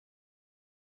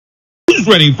Who's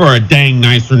ready for a dang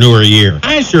nicer, newer year?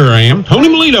 I sure am. Tony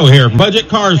Malito here from Budget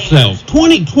Car Sales.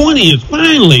 2020 is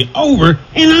finally over,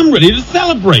 and I'm ready to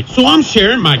celebrate. So I'm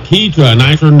sharing my key to a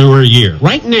nicer, newer year.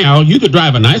 Right now, you could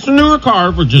drive a nicer, newer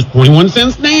car for just 21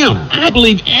 cents down. I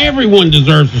believe everyone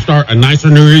deserves to start a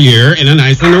nicer, newer year in a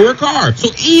nicer, newer car. So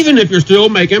even if you're still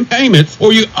making payments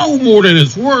or you owe more than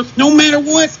it's worth, no matter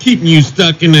what's keeping you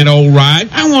stuck in that old ride,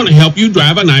 I want to help you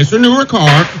drive a nicer, newer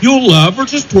car you'll love for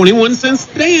just 21 cents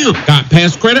down. Got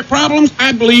past credit problems?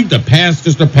 I believe the past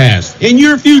is the past, and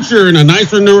your future in a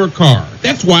nicer, newer car.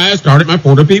 That's why I started my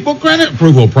 40 People credit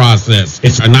approval process.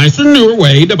 It's a nicer, newer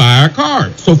way to buy a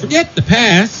car. So forget the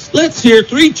past. Let's hear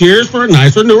 3 cheers for a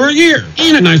nicer, newer year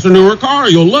and a nicer, newer car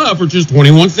you'll love for just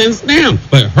 21 cents down.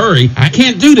 But hurry, I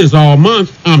can't do this all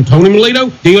month. I'm Tony Malito,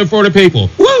 dealer for the people.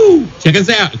 Woo! Check us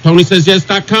out at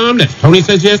tonysays.com. That's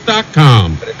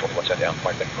tonysays.com. 21 cents down.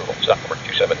 Market approval. Stock number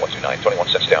 27129. 21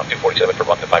 cents down. 247 per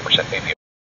month and 5% APR.